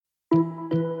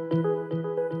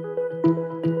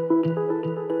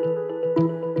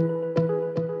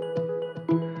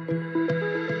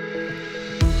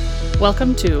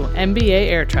Welcome to MBA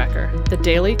Air Tracker, the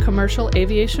daily commercial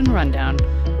aviation rundown.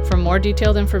 For more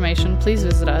detailed information, please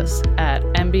visit us at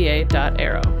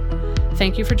mba.aero.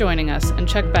 Thank you for joining us, and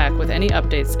check back with any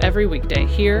updates every weekday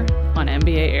here on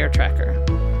MBA Air Tracker.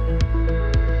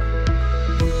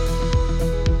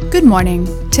 Good morning.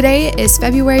 Today is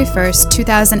February 1st,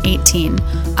 2018.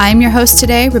 I'm your host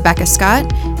today, Rebecca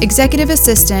Scott, Executive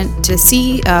Assistant to the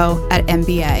CEO at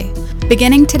MBA.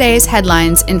 Beginning today's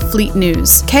headlines in fleet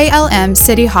news, KLM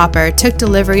City Hopper took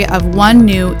delivery of one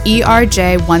new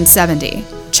ERJ-170.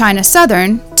 China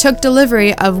Southern took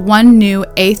delivery of one new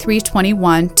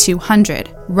A321-200.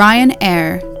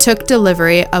 Ryanair took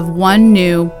delivery of one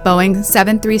new Boeing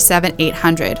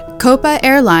 737-800. Copa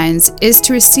Airlines is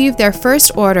to receive their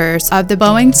first orders of the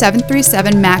Boeing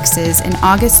 737 MAXs in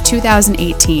August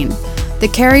 2018. The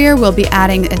carrier will be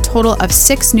adding a total of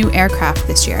 6 new aircraft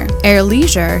this year. Air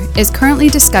Leisure is currently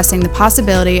discussing the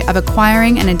possibility of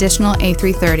acquiring an additional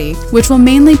A330, which will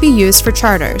mainly be used for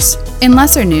charters. In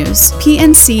lesser news,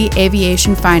 PNC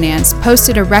Aviation Finance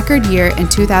posted a record year in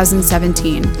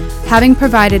 2017, having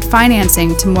provided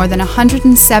financing to more than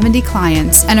 170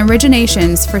 clients and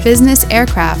originations for business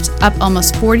aircraft up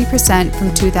almost 40%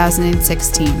 from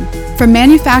 2016. For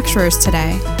manufacturers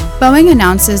today, Boeing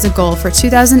announces a goal for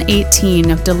 2018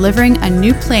 of delivering a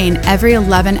new plane every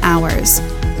 11 hours.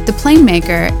 The plane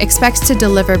maker expects to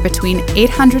deliver between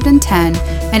 810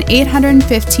 and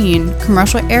 815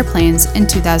 commercial airplanes in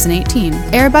 2018.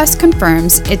 Airbus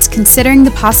confirms it's considering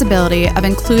the possibility of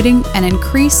including an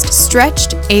increased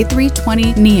stretched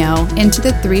A320neo into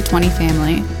the 320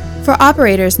 family. For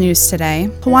operators news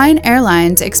today, Hawaiian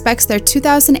Airlines expects their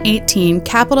 2018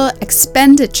 capital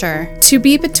expenditure to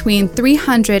be between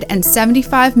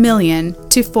 $375 million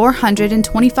to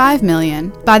 $425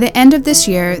 million. By the end of this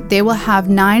year, they will have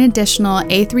 9 additional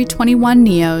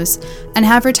A321neos and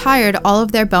have retired all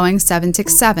of their Boeing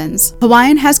 767s.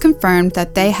 Hawaiian has confirmed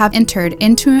that they have entered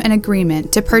into an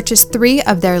agreement to purchase 3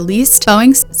 of their leased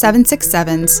Boeing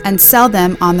 767s and sell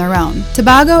them on their own.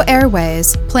 Tobago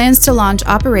Airways plans to launch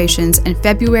operations in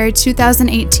February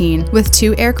 2018 with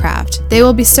 2 aircraft. They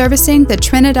will be servicing the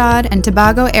Trinidad and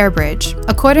Tobago Air Bridge.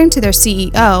 According to their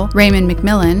CEO, Raymond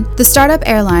McMillan, the startup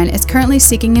airline is currently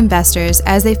seeking investors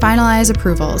as they finalize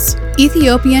approvals.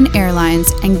 Ethiopian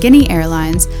Airlines and Guinea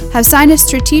Airlines have signed a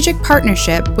strategic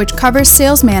partnership which covers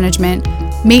sales management,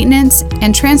 maintenance,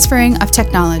 and transferring of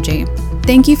technology.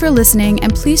 Thank you for listening,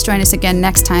 and please join us again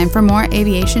next time for more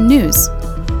aviation news.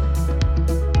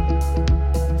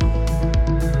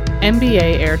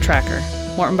 MBA Air Tracker.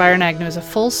 Morton Byron Agnew is a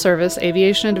full-service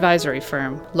aviation advisory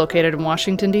firm located in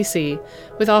Washington, D.C.,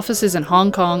 with offices in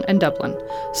Hong Kong and Dublin,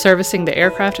 servicing the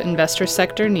aircraft investor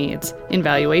sector needs in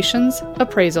valuations,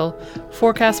 appraisal,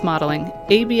 forecast modeling,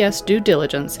 ABS due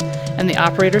diligence, and the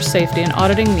operator safety and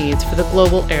auditing needs for the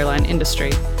global airline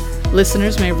industry.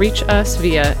 Listeners may reach us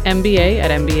via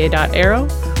mba@mba.aero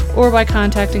or by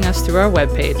contacting us through our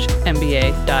webpage,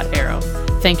 mba.aero.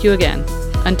 Thank you again.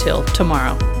 Until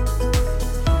tomorrow.